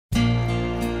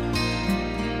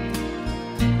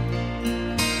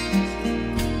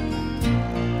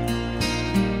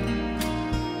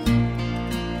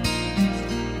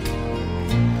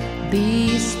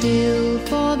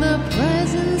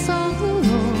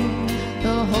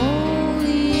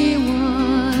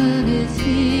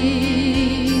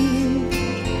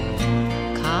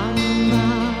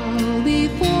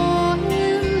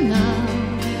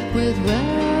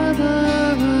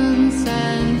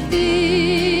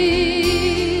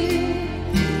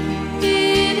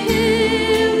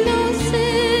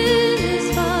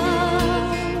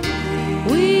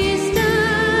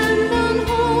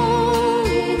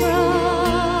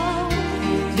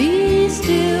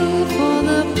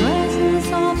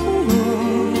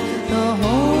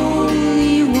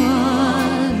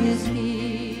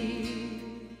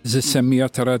Żis-semmija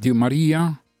ta' Radju Marija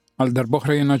għal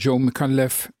darb'oħra jiena ġew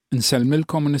mikallef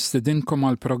insellmilkom u nistidinkom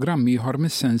għal programm ieħor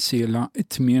mis-sensiela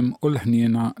It-tmiem u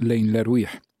l-ħniena lejn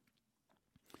l-erwieħ.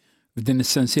 F'din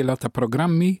is-sensiela ta'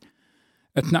 programmi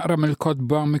qed naqra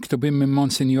mill-kotba miktubin minn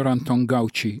Monsignor Anton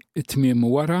Gawci, It-tmiem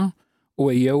wara u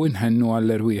ejjew inħennu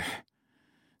għall-erwieħ.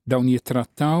 Dawn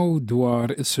jittrattaw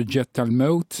dwar is-suġġett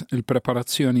tal-mewt,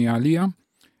 il-preparazzjoni għalija,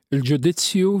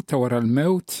 il-ġudizzju ta' wara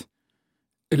l-mewt,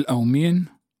 il-qawmien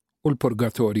u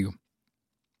l-purgatorju.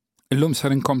 Illum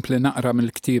sar inkompli naqra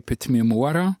mill-ktieb It-tmiem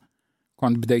wara,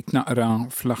 kont bdejt naqra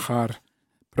fl-aħħar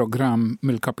programm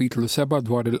mill-kapitlu 7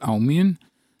 dwar il-qawmien,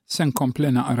 se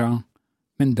nkompli naqra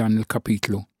minn dan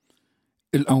il-kapitlu.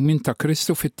 Il-qawmien ta'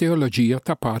 Kristu fit-teoloġija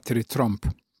ta' Patri Tromp.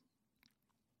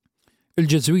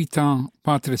 Il-Ġeżwita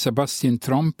Patri Sebastian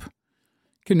Tromp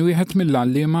kien wieħed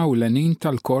mill-għalliema u l-għenin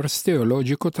tal-kors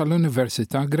teoloġiku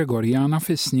tal-Università Gregorjana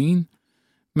fis-snin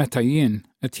meta jien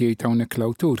qed jgħid hawnhekk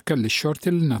l-awtur kelli x-xorti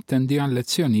li nattendi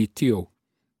għal-lezzjonijiet tiegħu.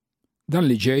 Dan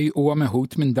li ġej huwa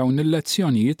meħud minn dawn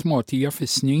il-lezzjonijiet mogħtija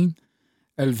fis-snin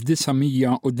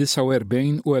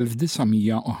 1949 u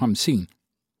 1950.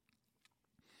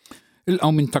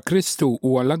 Il-qawmien ta' Kristu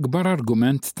huwa l-akbar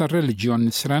argument tar-reliġjon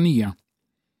Nisranija.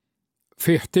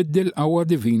 Fih tiddi l-qawwa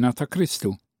divina ta'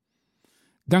 Kristu.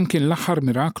 Dan kien l-aħħar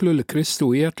miraklu li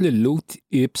Kristu qiegħed lil-Lut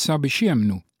jibsa biex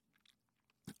jemnu.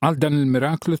 Għal dan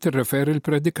il-miraklu tirreferi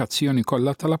l-predikazzjoni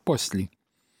kollha tal-Apostli.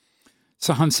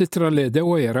 Saħansitra li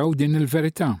dewa jaraw din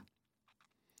il-verità.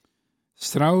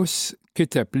 Strauss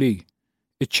kiteb li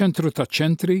iċ-ċentru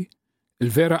taċ-ċentri,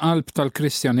 il-vera qalb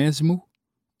tal-Kristjaneżmu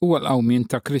huwa l-qawmien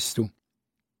ta' Kristu.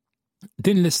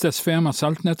 Din l-istess fehma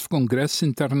saltnet f'Kungress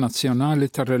Internazzjonali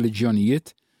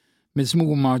tar-Reliġjonijiet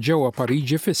miżmuma ġewwa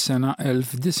Pariġi fis-sena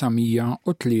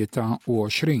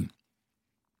 1923.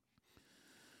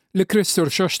 Li Kristu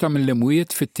rxoxta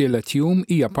mill-imwiet fit-tielet jum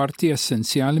hija parti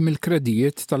essenzjali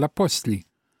mill-kredijiet tal-Apostli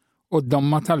u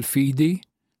d-domma tal-fidi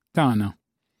tagħna.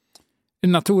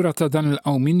 In-natura ta' dan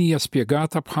il-qawmien hija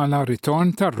spjegata bħala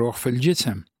ritorn tar-Ruħ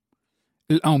fil-ġisem.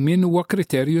 Il-qawmien huwa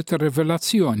kriterju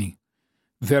tar-rivelazzjoni,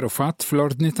 veru fatt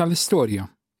fl-ordni tal-istorja.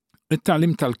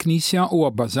 It-tagħlim tal-Knisja huwa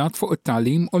bbażat fuq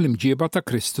it-tagħlim u l-imġieba ta'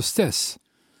 Kristu stess,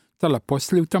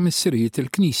 tal-Apostli u ta' missirijiet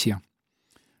il-Knisja.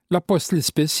 L-Apostli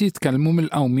spiss jitkellmu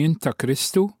mill-qawmien ta'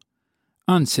 Kristu,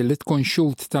 anzi li tkun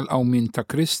xult tal-qawmien ta'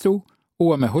 Kristu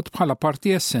huwa meħud bħala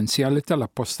parti essenzjali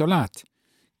tal-appostolat,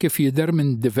 kif jidher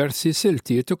minn diversi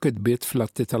siltiet u kitbiet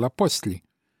fl-Atti tal-Apostli.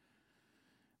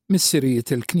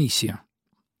 Missirijiet il-Knisja.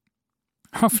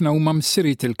 Ħafna huma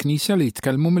missirijiet il-Knisja li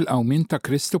jitkellmu mill-qawmien ta'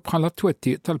 Kristu bħala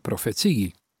twettiq tal-profezziji.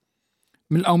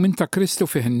 Mill-qawmien ta' Kristu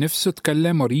fih innifsu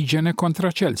tkellem Oriġene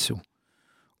kontra Ċelsu.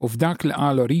 U f'dak li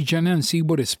qal Oriġene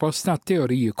nsibu risposta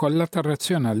għat-teoriji kollha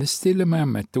tar-razzjonalisti li ma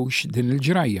jammettux din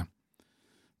il-ġrajja.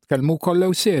 Tkellmu kollha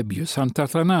Eusebju, Sant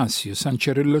Atanasju, San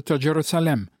Ċirillu ta'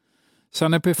 Ġerusalem,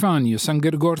 San Epifanju, San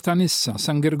Girgor ta' Nissa,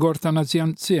 San Girgor ta'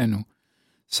 Nazianzjenu,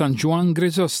 San Ġwan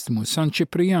Grisostmu, San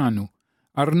Ċiprianu,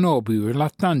 Arnobiju,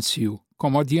 Lattanzju,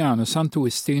 Komodjanu, Sant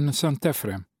Wistin u Sant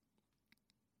Efrem.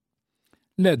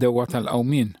 L-edewa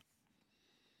tal-qawmien.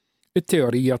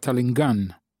 It-teorija tal-ingann.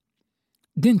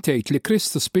 Din tgħid li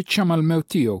Kristu spiċċa mal-mewt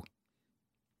tiegħu.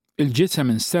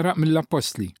 Il-ġisem insteraq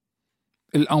mill-Apostli.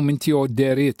 Il-qawmien tiegħu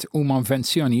d-deriet huma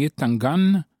invenzjonijiet ta'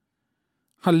 ingann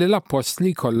ħalli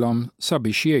l-Apostli jkollhom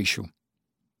sabiex jgħixu.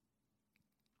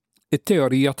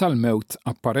 It-teorija tal-mewt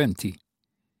apparenti.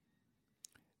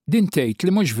 Din tgħid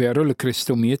li mhux veru li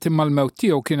Kristu miet imma l-mewt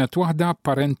tiegħu kienet waħda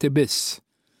apparenti biss.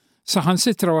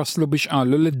 Saħansitra waslu biex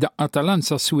qalu li d-daqqa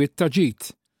tal-anza swiet ta'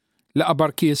 ġid. Li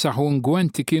qabar kiesaħ u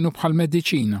ngwenti kienu bħal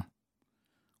mediċina.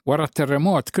 Wara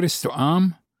t-terremot Kristu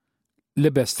qam,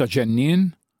 libes ta' ġennien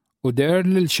u der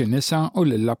lil xi nisa u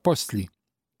lill-Apostli.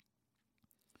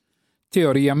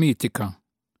 Teorija mitika.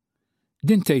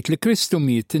 Din tgħid li Kristu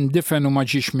miet indifen u ma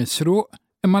ġiex misruq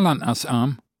imma lanqas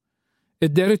qam.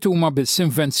 Id-deriet huma biss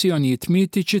invenzjonijiet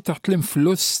mitiċi taħt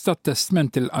l-influss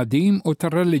tat-Testament il-Qadim u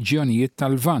tar-reliġjonijiet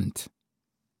tal-Lvant.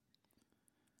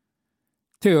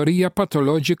 Teorija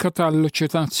patoloġika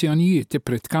tal-alluċinazzjonijiet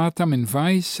ippritkata minn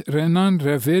Weiss, Renan,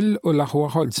 Reville u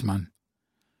l-aħwa Holtzman.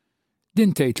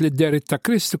 Din tgħid li d-deriet ta'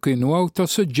 Kristu kienu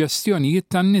autosuġġestjonijiet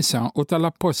tan-nisa u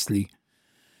tal-Apostli.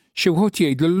 Xi wħud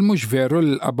jgħidlu li mhux veru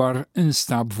li l-qabar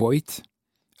instab vojt.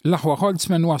 L-aħwa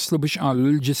Holtzman waslu biex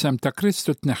qalu l-ġisem ta'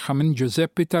 Kristu tneħħa minn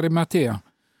Giuseppi ta' Rimatea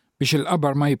biex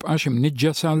il-qabar ma jibqax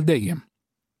imniġġes għal dejjem.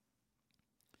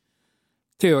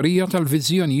 Teorija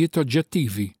tal-viżjonijiet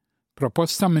oġġettivi.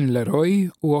 Proposta minn l-eroj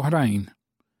u oħrajn.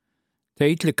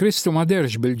 Tgħid li Kristu ma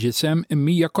derx bil-ġisem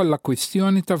immija kollha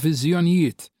kwistjoni ta'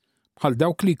 viżjonijiet bħal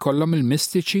dawk li jkollhom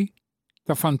il-mistiċi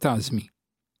ta' fantażmi.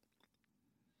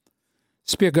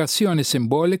 Spjegazzjoni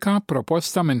simbolika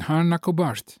proposta minn Harnack u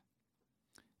Bart.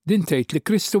 Din tgħid li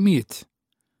Kristu miet,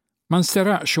 ma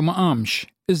nsteraqx u ma qamx,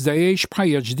 iżda jgħix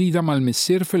b'ħajja ġdida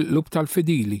mal-Missier fil-qlub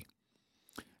tal-fidili.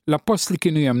 L-Apostli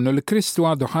kienu jemmnu li Kristu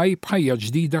għadu ħaj b'ħajja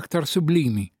ġdida aktar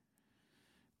sublimi.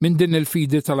 Minn din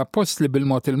il-fidi tal-Apostli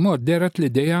bil-mod il-mod deret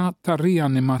l-idea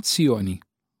tar-rianimazzjoni.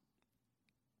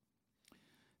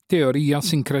 Teorija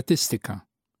sinkretistika.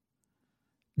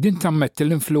 Din tammetti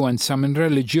l-influenza minn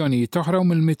reliġjonijiet oħra u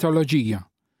mill-mitoloġija.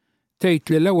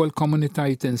 Tgħid li l-ewwel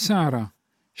komunitajiet insara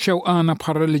xewqana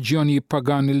bħal reliġjonijiet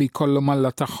pagani li jkollhom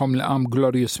Alla tagħhom li qam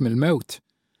glorjus mill-mewt,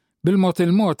 bil-mod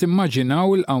il-mod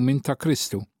immaġinaw il-qawmin ta'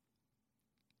 Kristu.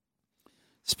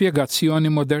 Spjegazzjoni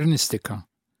modernistika.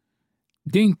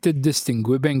 Din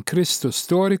tiddistingwi bejn Kristu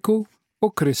storiku u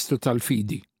Kristu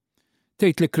tal-fidi.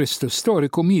 Tgħid li Kristu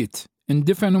storiku miet,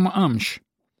 indifen u ma qamx.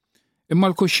 Imma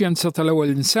l-kuxjenza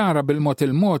tal-ewwel insara bil-mod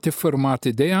il-mod iffurmat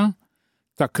idea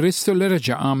ta' Kristu li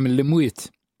reġa' qam mill-imwiet.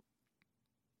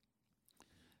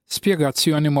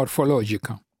 Spjegazzjoni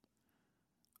morfoloġika.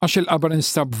 Għax il-qabr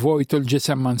instab vojt u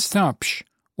l-ġisem ma nstabx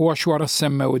u għax wara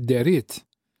semmew id-deriet,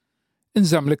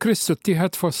 inżamm li Kristu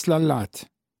ttieħed fost l-allat.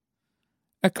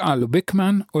 Hekk qalu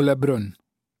Bickman u Lebrun.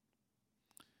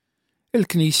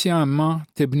 Il-Knisja imma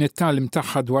tibni t-tagħlim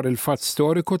tagħha dwar il-fatt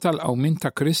storiku tal-qawmin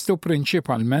ta' Kristu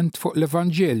prinċipalment fuq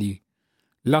l-Evanġelji,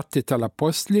 l-Atti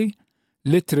tal-Apostli,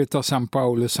 l-Ittri ta' San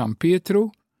Pawlu San Pietru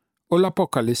u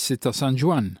l-Apokalissi ta' San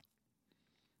Ġwan.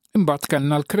 Imbagħad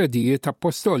kellna l-kredijiet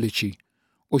apostoliċi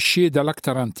u x-xhieda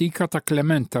l-aktar antika ta'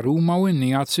 Klement ta' Ruma u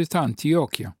n-Nijazzi ta'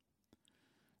 Antjokja.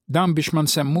 Dan biex ma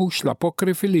nsemmux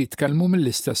l-apokrifi li jitkellmu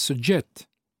mill-istess suġġett.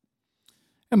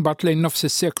 Imbagħad lejn nofs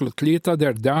is-seklu 3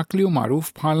 Derdakli u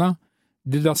magħruf bħala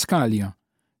Didaskalja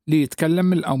li jitkellem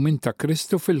mill-qawmin ta'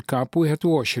 Kristu fil-kap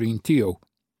 21 tiegħu.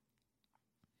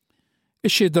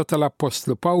 Ix-xhieda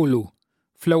tal-Apostlu Pawlu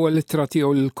fl-ewwel ittra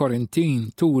tiegħu lill-Korintin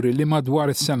turi li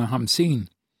madwar is-sena 50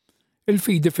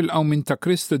 il-fidi fil-qawmin ta'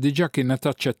 Kristu diġà kienet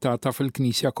aċċettata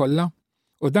fil-Knisja kollha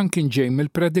u dan kien ġej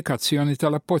mill-predikazzjoni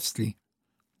tal-Apostli.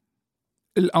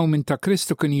 Il-qawmin ta'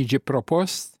 Kristu kien jiġi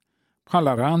propost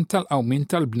bħala ran tal-qawmin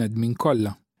tal-bnedmin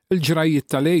kollha. Il-ġrajiet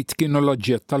tal-għid kienu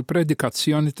l-oġġett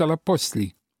tal-predikazzjoni tal-Apostli.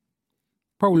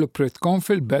 Pawlu pritkom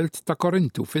fil-belt ta'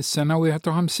 Korintu fis-sena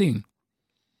 51.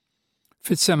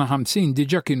 Fis-sena 50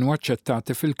 diġà kienu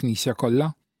aċċettati fil-Knisja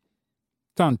kollha,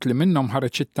 tant li minnhom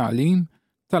ħareġ it-tagħlim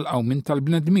tal-qawmin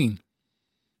tal-bnedmin,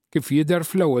 kif jidher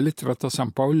fl-ewwel ittra ta'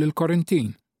 San Pawl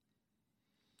lill-Korintin.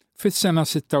 Fis-sena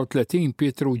 36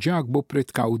 Pietru u Ġakbu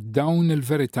pritkaw dawn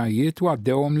il-veritajiet u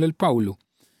għaddewhom lil Pawlu,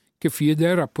 kif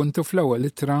jidher appuntu fl-ewwel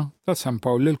ittra ta' San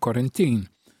Pawl lill-Korintin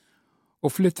u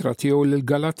fl-ittra tiegħu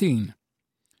lill-Galatin.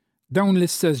 Dawn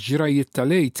l-istess ġrajiet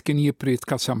tal-għid kien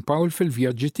jippritka San Pawl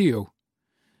fil-vjaġġi tiegħu.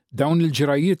 Dawn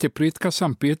il-ġrajiet ippritka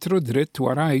San Pietru dritt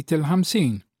wara Għid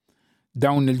il-50.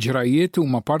 Dawn il-ġrajiet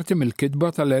huma parti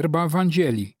mill-kitba tal-4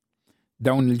 Evanġelji.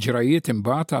 Dawn il-ġrajiet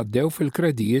imbagħad għaddew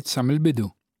fil-kredijiet sa mill-bidu.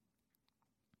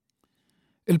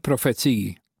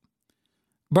 Il-profezziji.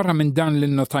 Barra minn dan li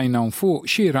nnotajna fuq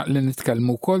xieraq li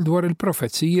nitkellmu wkoll dwar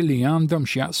il-profezziji li għandhom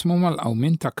x'jaqsmu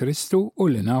mal-qawmin ta' Kristu u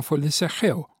li nafu li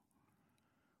seħħew.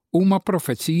 Huma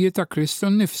profezziji ta' Kristu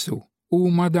nnifsu,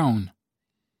 huma dawn.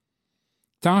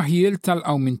 Ta' ħiel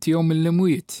tal-qawmin tiegħu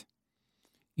mill-imwiet.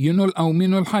 Jienu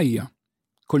l-qawmin u l-ħajja,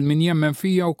 kull min jemmen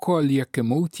fija wkoll jekk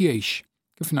imut jgħix,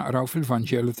 kif naqraw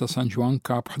fil-Vanġelu ta' San Ġwan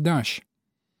kap 11.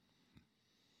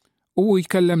 U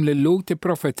jkellem lil Lut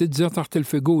ipprofetizza taħt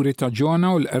il-figuri ta'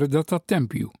 Ġona u l-qerda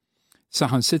tat-Tempju,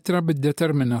 saħansitra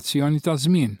bid-determinazzjoni ta'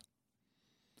 żmien.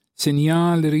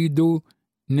 Sinjal ridu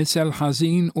nisel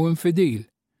ħażin u infidil.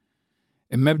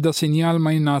 Imma ebda sinjal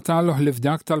ma jingħataluh li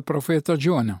f'dak tal-profeta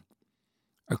Ġona.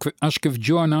 Għax kif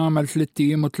Ġona għamel 3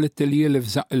 ijiem u 3 lieli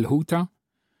f'żaq il-ħuta,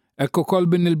 hekk ukoll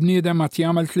bin il-bniedem qed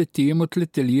jagħmel 3 ijiem u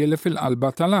 3 lieli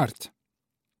fil-qalba tal-art.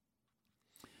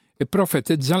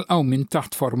 Ipprofetizza l-qawmin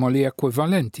taħt formoli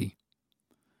ekwivalenti.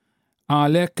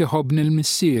 Għalhekk iħobbni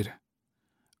l-Missier,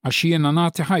 għax jiena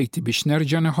nagħti ħajti biex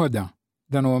nerġa' nieħodha,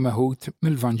 dan huwa meħud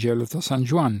mill-Vanġelu ta' San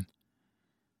Ġwan.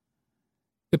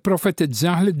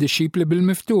 Ipprofetizzah lid-dixxipli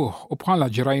bil-miftuħ u bħala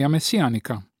ġrajja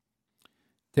messjanika.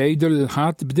 Tgħidu lil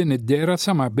ħadd b'din id-dera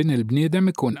sa ma bin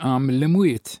il-bniedem ikun qam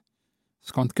mill-imwiet,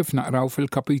 skont kif naqraw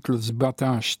fil-kapitlu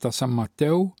 17 ta' San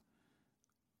Mattew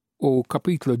u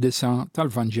kapitlu 9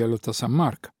 tal-Vanġelu ta' San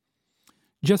Mark.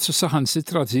 Ġesu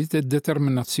saħansitra żied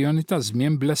id-determinazzjoni ta'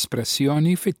 żmien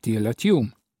bl-espressjoni fit-tielet jum.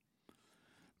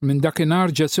 Minn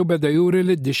dakinhar Ġesu beda juri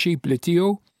lid-dixxipli tiegħu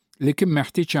li kien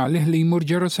meħtieġ għalih li jmur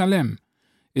Ġerusalemm,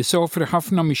 isofri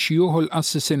ħafna mix-xjūħ u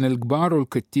l-qassisin il-kbar u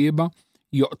l-kittieba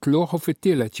joqtluh u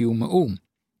fit-tielet jum iqum.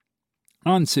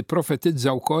 Anzi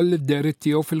profetizza wkoll id-deret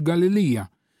tiegħu fil-Galilija,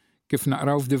 kif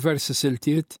naqraw f'diversi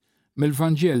siltiet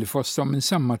mill-Vanġeli fosthom minn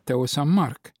San Mattew u San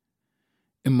Mark.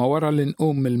 Imma wara li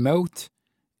nqum mill-mewt,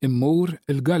 immur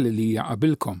il-Galilija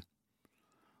qabilkom.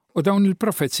 U dawn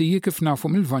il-profezziji kif nafu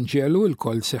mill-Vanġelu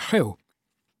l-koll seħħew.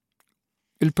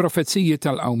 Il-profezziji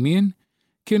tal-qawmien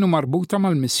kienu marbuta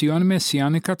mal-missjoni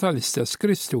messjanika tal-istess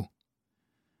Kristu.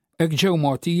 Hekk ġew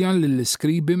mogħtija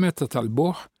lill-iskribi meta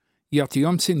talbuh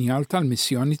jagħtihom sinjal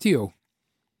tal-missjoni tiegħu.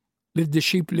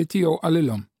 Lid-dixxipli tiegħu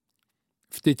qalilhom: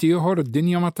 ftit ieħor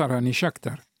id-dinja ma taranix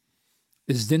aktar.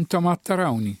 Iżda intom għad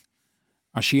tarawni,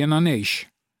 għax jiena ngħix,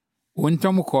 u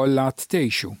intom ukoll għad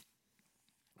tgħixu.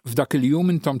 F'dak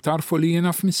il-jum intom tarfu li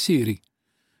jiena f'missieri,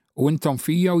 u intom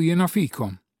fija u jiena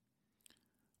fikom.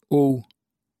 U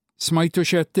smajtu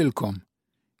x'għedtilkom,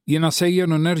 jiena sejjer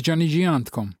u nerġa' niġi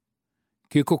għandkom.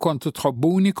 Kieku kontu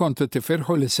tħobbuni kontu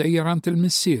tifirħu li sejjer għand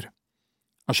il-missier,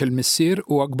 għax il-missier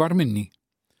huwa akbar minni.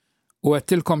 U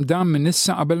għedtilkom dan minn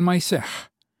issa qabel ma jseħħ,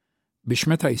 biex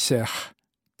meta jseħħ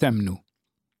temnu.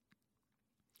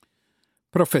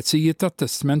 Profezziji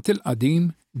tat-Testament il-Qadim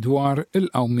dwar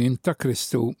il-qawmien ta'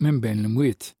 Kristu minn bejn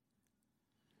l-imwiet.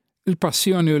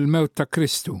 Il-passjoni u l-mewt ta'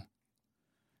 Kristu,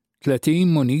 30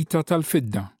 munita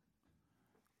tal-fidda,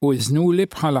 u iżnuli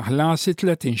bħala ħlasi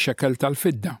 30 xekel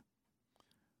tal-fidda.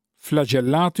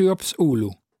 Flagellatu jobsqulu,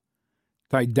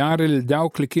 tajdar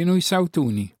il-dawk li kienu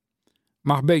jsawtuni,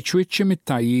 maħbejt wiċċi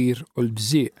mit-tajjir u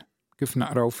l-bżieq, kif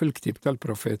naqraw fil-ktib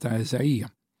tal-profeta Eżajija.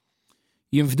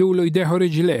 Jinfdulu jdeħu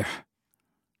riġleħ,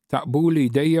 taqbuli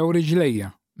jdejja u riġlejja,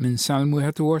 minn Salm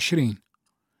 21.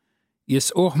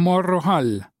 Jisquh morru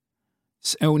ħall,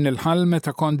 sqewn il-ħall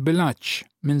meta kont bilaċċ,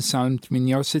 minn Salm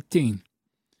 68.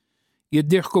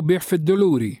 Jiddieħku bih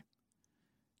fid-duluri,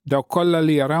 dawk kollha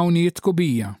li jarawni jitku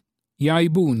bija,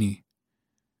 jgħajbuni,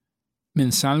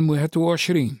 minn Salm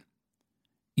 21.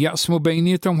 Jaqsmu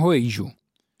bejniethom ħwejġu,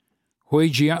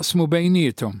 ħwejġi jaqsmu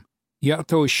bejniethom,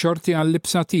 jaqtaw ix-xorti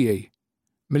għall-libsa tiegħi,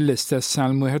 mill-istess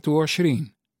Salm 21.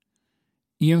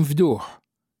 Jinfduh,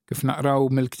 kif naqraw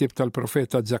mill-ktib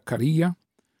tal-profeta Zakkarija,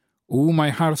 u huma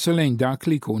jħarsu lejn dak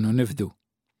li jkunu nifdu.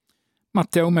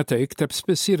 Mattew meta jikteb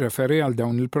spiss jirreferi għal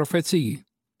dawn il-profezziji.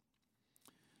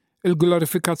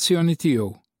 Il-glorifikazzjoni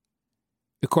tiegħu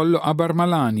ikollu qabar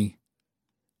malani,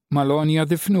 malonja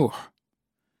difnuh.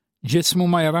 Ġismu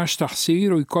ma jarax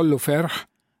taħsir u jkollu ferħ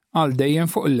għal dejjem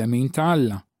fuq il-lemin ta'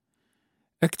 Alla.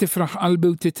 Hekk tifraħ qalbi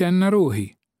u titenna ruħi,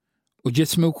 u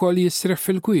ġismu wkoll jisreħ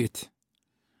fil-kwiet.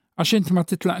 Għax int ma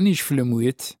titlaqnix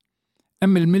fl-imwiet,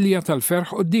 hemm il-milja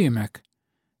tal-ferħ quddiemek,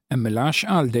 hemm il-għax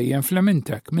għal dejjem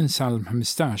fl-emintek minn Salm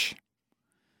 15.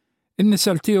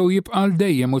 In-nisel tiegħu jibqa' għal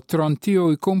dejjem u t-tron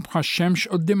tiegħu jkun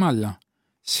bħax-xemx quddiem Alla,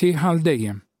 sħiħ għal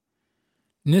dejjem.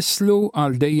 Nislu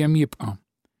għal dejjem jibqa'.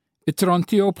 It-tron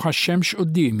tiegħu bħax-xemx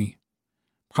quddiemi,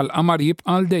 bħal-qamar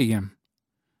jibqa' għal dejjem.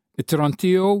 It-tron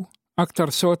tiegħu aktar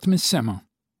sod mis-sema.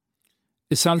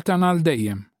 Isaltan għal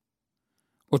dejjem.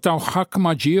 U taw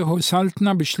ħakma ġieħu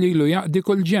saltna biex lilu jaqdi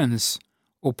kull ġens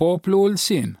u poplu u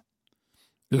l-sin.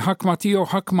 Il-ħakma tiegħu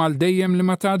ħakma għal dejjem li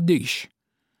ma tgħaddix,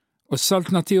 u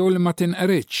s-saltna tiegħu li ma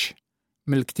tinqeritx,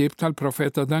 mill-ktieb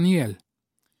tal-profeta Daniel.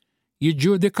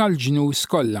 Jiġġudika l-ġnus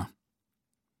kollha.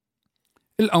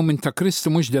 Il-qawmien ta' Kristu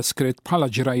mhux deskritt bħala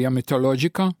ġrajja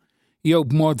mitoloġika jew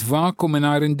b'mod vak u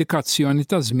mingħajr indikazzjoni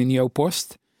ta' żmien jew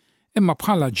post, imma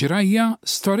bħala ġrajja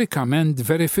storikament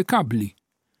verifikabbli.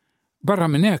 Barra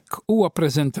minn hekk huwa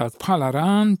ppreżentat bħala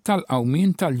ran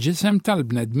tal-qawmien tal-ġisem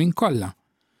tal-bnedmin kollha.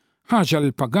 Ħaġa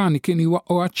li l-pagani kienu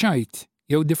jwaqqgħu għaċ-ċajt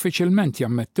jew diffiċilment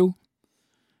jammettu.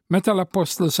 Meta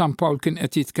l-Apostlu San Pawl kien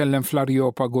qed jitkellem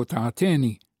fl-Arjopagu ta'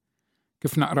 Ateni,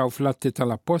 kif naqraw fl-Atti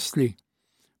tal-Apostli,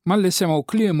 malli semgħu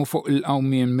kliemu fuq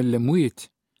il-qawmien mill-imwiet,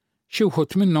 xi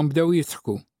wħud minnhom bdew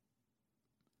jidħku.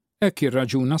 Hekk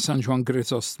jirraġuna San Ġwan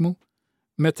Grisostmu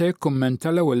meta jikkummenta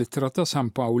l-ewwel ittra ta'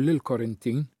 San Pawl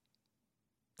lill-Korintin,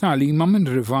 tagħlima minn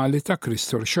rivali ta'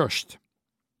 Kristu l-xoxt.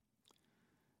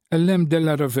 L-Lem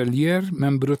della Ravelier,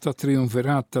 membru ta'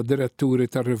 triumvirat ta' diretturi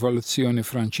tar-Rivoluzzjoni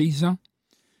Franċiża,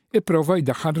 ipprova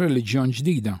jdaħħal reliġjon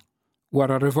ġdida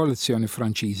wara r-Rivoluzzjoni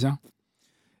Franċiża,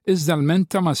 iżda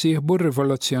l-menta ma sieħbu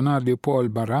r-rivoluzzjonarju Paul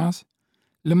Barras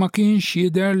li ma kienx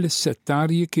jidher li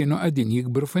s-settarji kienu qegħdin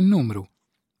jikbru fin-numru,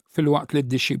 filwaqt li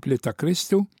d-dixxipli ta'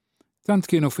 Kristu tant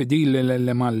kienu fidili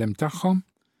l-mallem tagħhom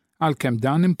għalkemm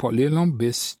dan impollilhom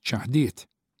biss ċaħdiet.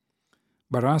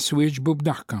 Barras wieġbu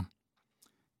b'daħka.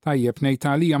 Tajjeb ngħid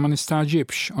għalija ma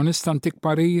nistaġibx u nista' ntik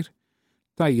parir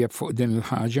tajjeb fuq din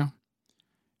il-ħaġa.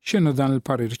 X'inhu dan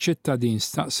il-parir ċittadin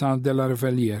staqsa della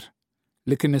Ravelier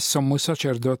li kien is-sommu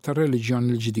saċerdot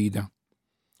tar-reliġjoni l-ġdida.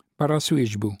 Barras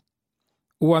wieġbu.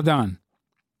 Huwa dan.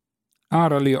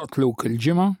 ara li joqtluk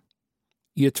il-ġimgħa,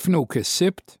 jitfnuk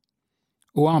is-sibt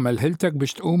u għamel ħiltek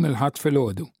biex tqum il-ħadd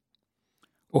filgħodu.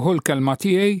 U hu l-kelma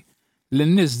tiegħi li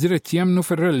n-nies dritt jemnu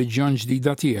fir-reliġjon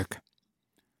ġdida tiegħek.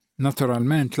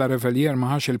 Naturalment la Reveljer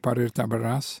ma ħax il-parir ta'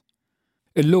 Barras.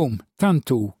 Illum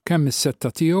tantu kemm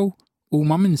is-setta tiegħu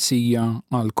huma minsija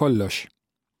għal kollox.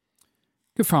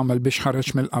 Kif għamel biex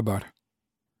ħareġ mill-qabar?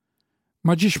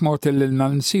 Ma ġiex mod illilna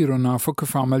nsiru nafu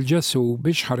kif għamel Ġesu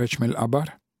biex ħareġ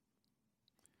mill-qabar?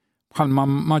 Bħalma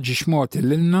ma ġiex mod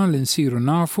illilna li nsiru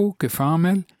nafu kif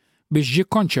għamel biex ġie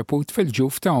konċeput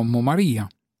fil-ġuf ta' Ommu Marija.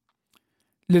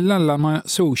 Lill-Alla ma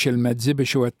jaqsux il-mezzi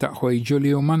biex iwettaq ħwejġu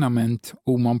li umanament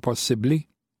huma impossibbli.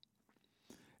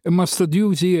 Imma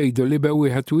studjużi jgħidu li bew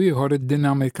wieħed u ieħor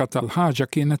id-dinamika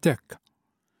tal-ħaġa kienet hekk.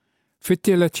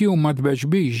 Fit-tielet jum ma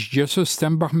tbeġbix Ġesu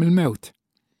stembaħ mill-mewt.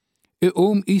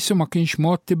 Iqum qisu ma kienx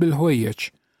motti bil-ħwejjeġ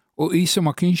u qisu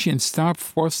ma kienx jinstab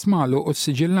f'post magħluq u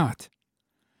s-siġillat.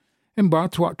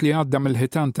 Imbagħad waqt li għadda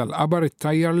mill-ħitan tal-qabar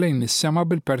ittajjar lejn is-sema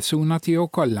bil-persuna tiegħu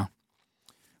kollha.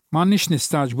 M'għandniex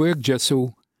nistaġbu jekk Ġesu,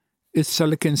 issa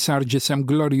li kien sar ġisem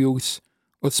glorjuż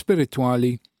u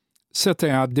spiritwali, seta'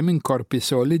 jgħaddi minn korpi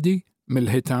solidi,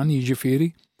 mill-ħitan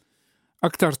jiġifieri,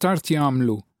 aktar tard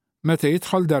jagħmlu meta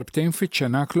jidħol darbtejn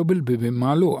fiċ-ċenaklu bil-bibien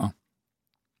magħluqa.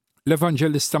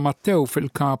 L-Evanġelista Mattew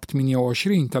fil-kap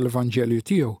 28 tal-Evanġelju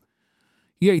tiegħu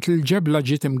jgħid li l-ġebla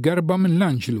ġiet imgerba minn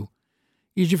l-anġlu,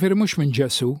 jiġifieri mhux minn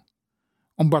Ġesu,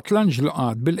 u mbagħad l-anġlu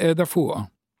qgħad bil-qiegħda fuqha.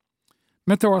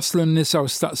 Meta waslu n-nisa u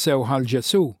staqsew ħal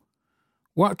Ġesu,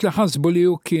 waqt li ħasbu li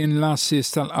hu kien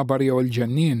l-assis tal-qabar jew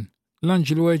il-ġennien,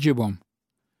 l-anġlu weġibhom: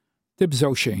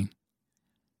 Tibżgħu xejn.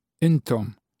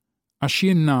 Intom, għax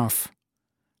jien naf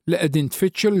li qegħdin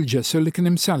tfittxu lil Ġesu li kien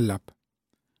imsallab.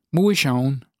 Mhuwiex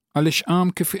hawn għaliex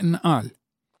qam kif inqal.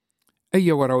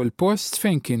 Ejja waraw il-post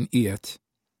fejn kien qiegħed.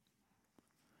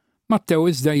 Mattew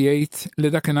iżda jgħid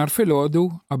li dakinhar filgħodu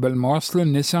qabel ma waslu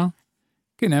n-nisa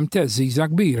kien hemm teżżiża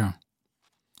kbira.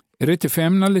 Irrid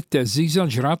ifhemna li t-teżżiża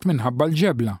ġrat minħabba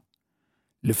l-ġebla,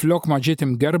 li flok ma ġiet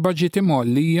imgerba ġiet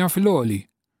imollija fil-għoli,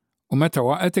 u meta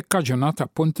waqgħet ikkaġunat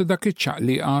appuntu dak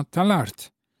iċ-ċaqliqa tal-art,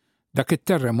 dak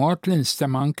it-terremot li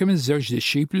nstema' anke miż-żewġ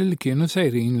dixxipli li kienu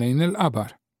sejrin lejn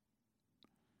il-qabar.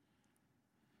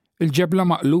 Il-ġebla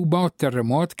maqluba u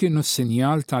t-terremot kienu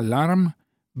s-sinjal tal-arm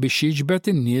biex jiġbed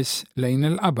in-nies lejn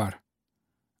il-qabar.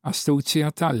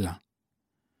 Astuzja tal-Alla.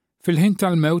 Fil-ħin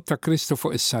tal-mewt ta' Kristu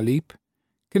fuq is-salib,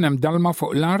 kien hemm dalma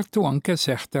fuq l-art u anke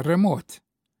seħħ terremot.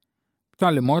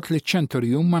 B'tali mod li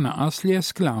ċ-ċenturjun ma naqas li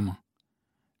esklama: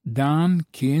 Dan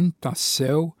kien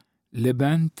tassew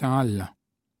liben ta' Alla.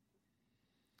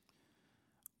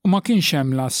 U ma kienx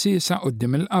hemm l-assisa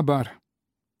quddiem il-qabar.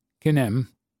 Kien hemm,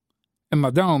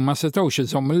 imma dawn ma setgħux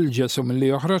iżommu lil Ġesu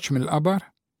milli joħroġ mill-qabar.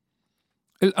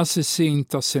 Il-qassissin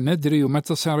tas-Sinedriju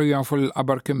meta saru jafu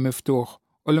l-qabar kien miftuħ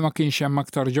u li ma kienx hemm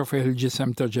aktar ġo fih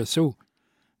il-ġisem ta' Ġesu,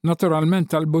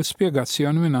 naturalment talbu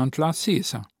spjegazzjoni mingħand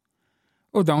l-assisa.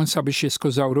 U dawn sabiex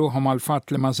jiskużaw ruħhom għal fatt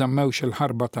li ma żammewx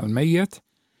il-ħarba tal-mejjet,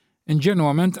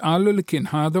 inġenwament qalu li kien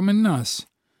ħadhom in-nas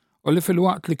u li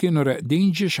fil-waqt li kienu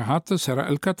reqdin ġie xi ħadd u seraq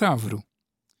il-katavru.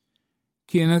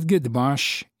 Kienet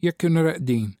gidbax jekk kienu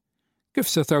reqdin, kif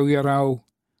setgħu jaraw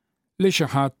li xi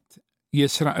ħadd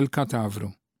jisraq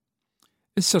il-katavru.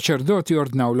 Is-saċerdoti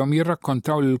ordnawlhom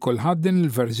jirrakkontaw lil kulħadd din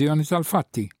il-verżjoni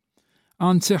tal-fatti,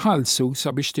 anzi ħallsu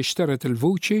sabiex tixteret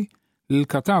il-vuċi li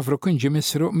l-katavru kien ġie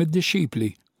misruq mid-dixxipli,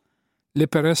 li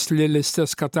peress li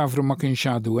l-istess katavru ma kienx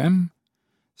għadu hemm,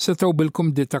 setgħu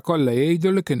bil-kumdita kollha jgħidu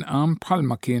li kien qam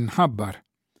bħalma kien ħabbar.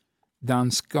 Dan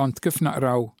skont kif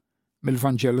naqraw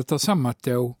mill-Vanġelu ta' San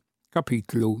Mattew,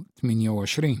 kapitlu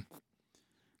 28.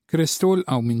 Kristu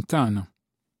l-qawmin tagħna.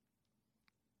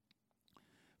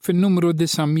 Fin-numru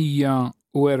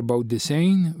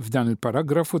 994 f'dan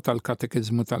il-paragrafu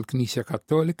tal-Katekiżmu tal-Knisja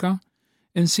Kattolika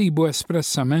insibu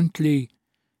espressament li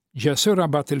Ġesu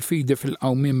rabat il-fidi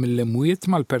fil-qawmien mill-imwiet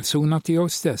mal-persuna tiegħu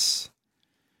stess.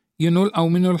 Jienu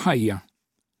l-qawmin u l-ħajja.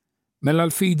 Mela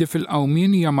l-fidi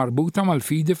fil-qawmien hija marbuta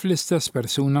mal-fidi fl-istess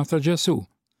persuna ta' Ġesu.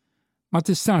 Ma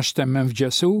tistax temmen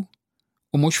f'Ġesu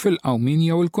u mhux fil-qawmien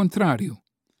jew il-kontrarju.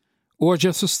 Huwa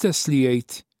Ġesu stess li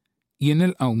jgħid jien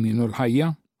il-qawmien u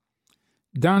l-ħajja.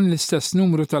 Dan l-istess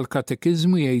numru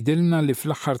tal-Katekiżmu jgħidilna li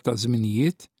fl-aħħar ta'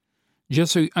 żminijiet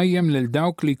Ġesu jqajjem lil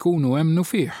dawk li jkunu emnu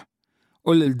fih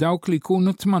u lil dawk li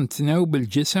jkunu tmantnew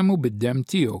bil-ġisem u bid-demm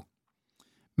tiegħu.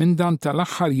 Minn dan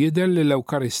tal-aħħar jidher li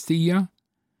l-Ewkaristija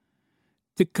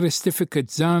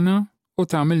tikkristifikazzana u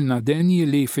tagħmilna denji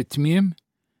li fit-tmiem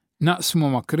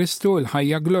naqsmu ma' Kristu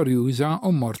l-ħajja glorjuża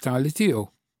u mortali tiegħu.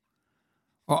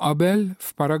 U qabel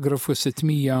f'paragrafu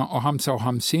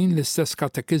 655 l-istess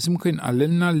katekiżmu kien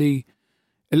qalilna li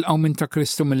il-qawmin ta'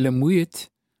 Kristu mill-imwiet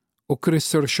u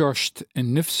Kristu rxoxt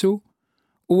innifsu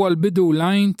huwa l-bidu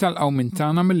lajn tal-qawmin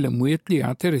tagħna mill-imwiet li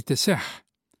għad irid iseħħ.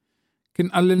 Kien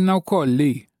qallilna wkoll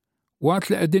li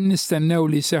waqt li qegħdin nistennew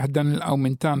li jseħħ dan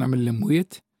il-qawmin tagħna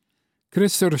mill-imwiet,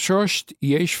 Kristu rxoxt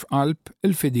jgħix f'qalb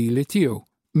il-fidili tiegħu.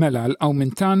 Mela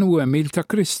l-qawmin tagħna hu emil ta'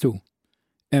 Kristu,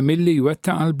 emil li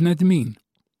jwettaq għal bnedmin.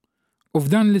 U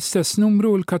f'dan l-istess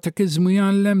numru l-katekiżmu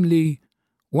jgħallem li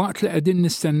waqt li qegħdin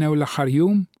nistennew l-aħħar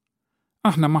jum,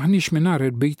 aħna maħniex mingħajr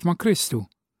irbit ma' Kristu.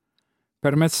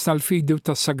 Permezz tal-fidi u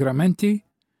tas-sagramenti,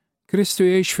 Kristu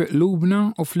jgħix fi qlubna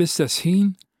u fl-istess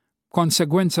ħin,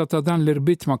 konsegwenza ta' dan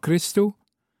l-irbit ma' Kristu,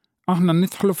 aħna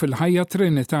nidħlu fil-ħajja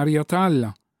trinitarja ta'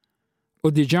 Alla u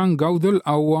diġà ngawdu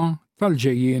l-qawwa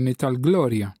tal-ġejjieni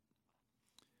tal-glorja.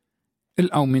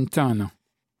 Il-qawmin tagħna.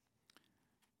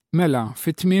 Mela,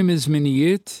 fit-tmiem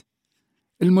iż-żminijiet,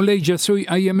 il-Mulej Ġesu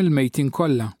jqajjem il-mejtin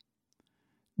kollha.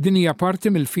 Din hija parti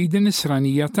mill-fidi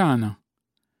nisranija tagħna.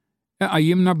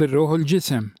 Iqajjimna bir-Ruħu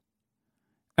l-ġisem.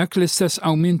 Hekk l-istess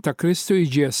qawmin ta' Kristu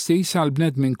jiġi estiż għal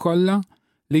bnedmin kollha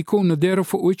li jkunu deru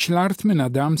fuq wiċċ l-art minn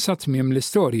Adam sa tmiem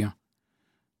l-istorja.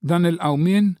 Dan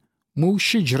il-qawmin mhux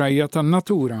xi ġrajja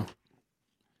tan-natura,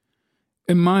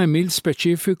 imma emil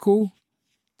speċifiku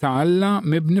ta' Alla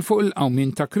mibni fuq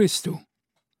il-qawmin ta' Kristu.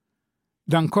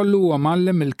 Dan kollu huwa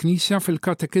mgħallem il-Knisja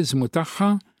fil-katekiżmu tagħha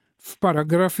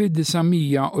f'paragrafi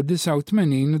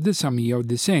 989 u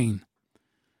 990.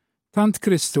 Tant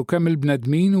Kristu kemm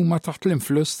il-bnedmin huma taħt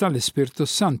l-influss tal-Ispirtu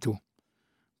Santu.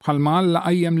 Bħalma Alla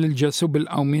qajjem lil Ġesu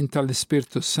bil-qawmin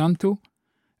tal-Ispirtu Santu,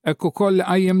 hekk ukoll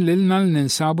qajjem lilna li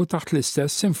ninsabu taħt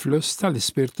l-istess influss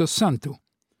tal-Ispirtu Santu.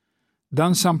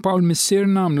 Dan San Pawl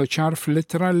missierna għamlu ċar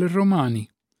fl-ittra lir-Rumani.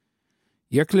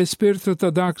 Jekk l-Ispirtu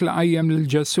ta' dak li qajjem lil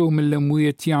Ġesu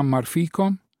mill-imwiet jammar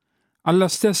fikom, Alla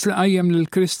stess li qajjem lil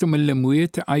Kristu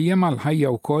mill-imwiet qajjem għal ħajja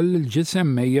wkoll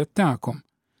il-ġisem mejjed tagħkom,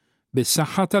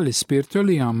 bis-saħħa tal-Ispirtu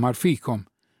li jammar fikom,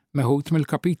 meħud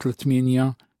mill-kapitlu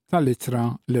 8 tal-ittra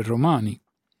lir-Rumani.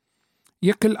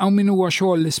 Jekk il-qawmin huwa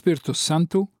xogħol l-Ispirtu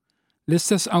Santu,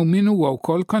 l-istess qawmin huwa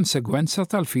wkoll konsegwenza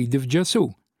tal-fidi f'Ġesu,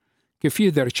 kif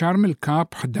jidher ċar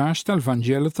mill-kap 11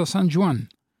 tal-Vanġelu ta' San Ġwan.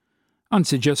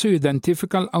 Anzi Ġesu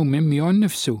jidentifika l-qawmin miegħu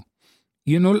nnifsu,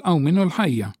 jienu l-qawmin u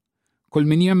l-ħajja. Kull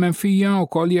min jemmen fija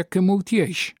wkoll jekk imut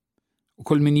jgħix, u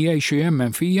kull min jgħix u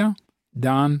jemmen fija,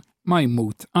 dan ma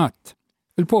jmut qatt.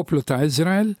 Il-poplu ta'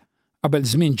 Iżrael, qabel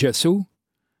żmien Ġesu,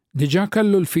 diġà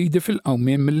kellu l-fidi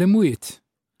fil-qawmien mill-imwiet.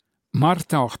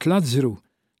 Marta uħt Lażru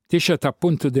tixet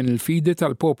appuntu din il-fidi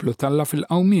tal-poplu talla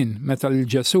fil-qawmien meta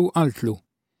l-Ġesu qaltlu: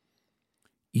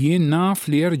 Jien naf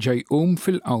li jerġa' jqum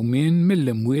fil-qawmien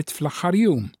mill-imwiet fl-aħħar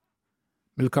jum,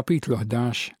 mill-kapitlu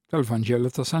 11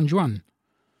 tal-Vanġelu ta' San Ġwan.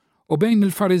 U bejn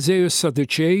il-Fariżej u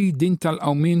s-Saduċej din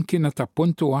tal-qawmien kienet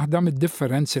appuntu waħda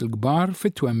mid-differenzi l-kbar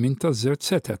fit-twemmin taż-żewġ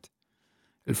setet.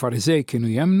 Il-Fariżej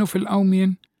kienu jemmnu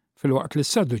fil-qawmien, fil-waqt li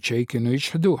s-Saduċej kienu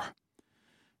jiġħduh.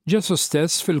 Ġesu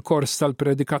stess fil-kors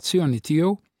tal-predikazzjoni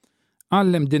tiegħu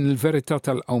għallem din il-verità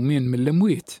tal-qawmien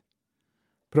mill-imwiet.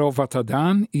 Prova ta'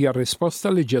 dan hija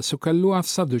r-risposta li Ġesu kellu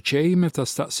għas-Saduċej meta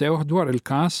staqsewh dwar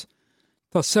il-każ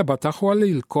tas-seba' taħwa li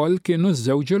l-koll kienu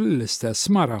żżewġu lill-istess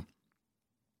mara.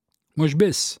 Mhux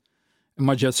biss,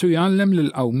 imma Ġesu jgħallem li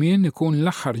l-qawmien ikun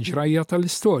l-aħħar ġrajja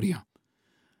tal-istorja.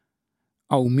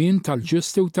 Qawmien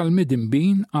tal-ġusti u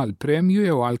tal-midinbin għal premju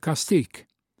jew għal kastik.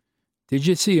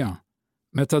 Tiġi sija,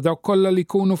 meta dawk kollha li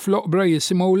jkunu fl-oqbra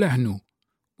jisimgħu leħnu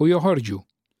u joħorġu.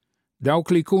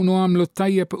 Dawk li jkunu għamlu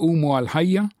t-tajjeb iqumu għal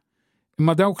ħajja,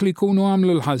 imma dawk li jkunu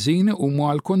għamlu l-ħażin iqumu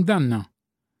għal kundanna.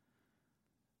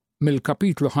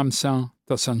 Mill-kapitlu 5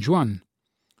 ta' San Ġwan.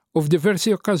 U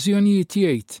f'diversi okkażjonijiet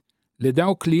jgħid li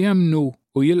dawk li jemnu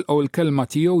u jilqgħu l-kelma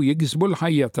tiegħu jiksbu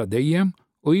l-ħajja ta' dejjem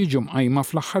u jiġu mqajma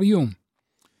fl-aħħar jum.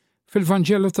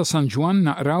 Fil-Vanġelu ta' San Ġwan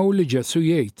naqraw li Ġesu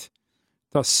jgħid: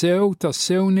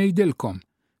 Tassew ngħidilkom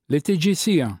li tiġi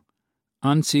sija,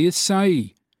 anzi issa hi,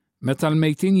 meta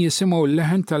l-mejtin jisimgħu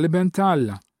l-leħen tal-iben ta'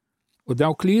 Alla u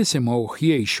dawk li jisimgħuh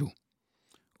jgħixu.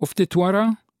 U ftit wara,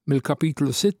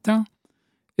 mill-kapitlu 6,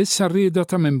 issa rrieda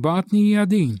ta' minn batni hija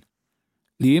din,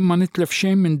 li jien ma nitlef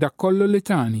xejn minn dak kollu li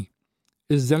tani,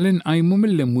 iżda li nqajmu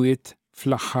mill-imwiet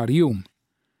fl-aħħar jum.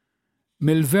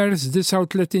 Mill-vers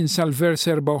 39 sal-vers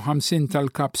 54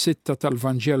 tal-kap 6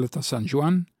 tal-Vanġelu ta' San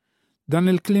Ġwan, dan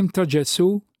il-klim ta'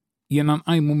 Ġesu jiena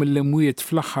nqajmu mill-imwiet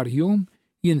fl-aħħar jum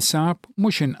jinsab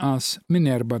mhux inqas minn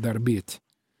 4 darbiet.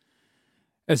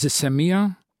 Eżis semmija,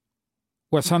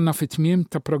 wasalna fit-tmiem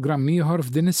ta' programm ieħor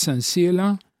f'din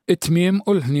is-sensiela It-tmiem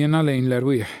u l-ħniena lejn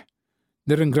l-erwieħ.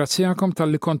 Nirringrazzjakom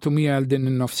tal-li kontu miegħi għal din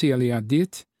in-nofsija li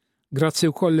għaddiet. Grazzi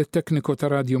wkoll lit-tekniku ta'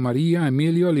 Radju Marija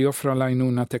Emilio li joffra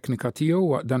l-għajnuna teknika tiegħu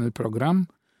waqt dan il-programm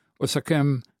U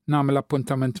sakemm nagħmel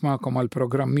appuntament magħkom għal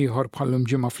programm ieħor bħallum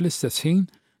ġimgħa fl-istess ħin,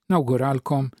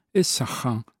 nawguralkom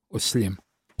is-saħħa u s-slim.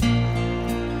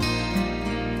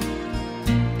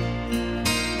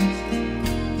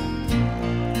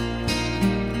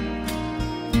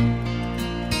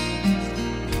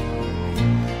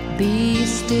 Be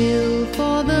still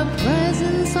for the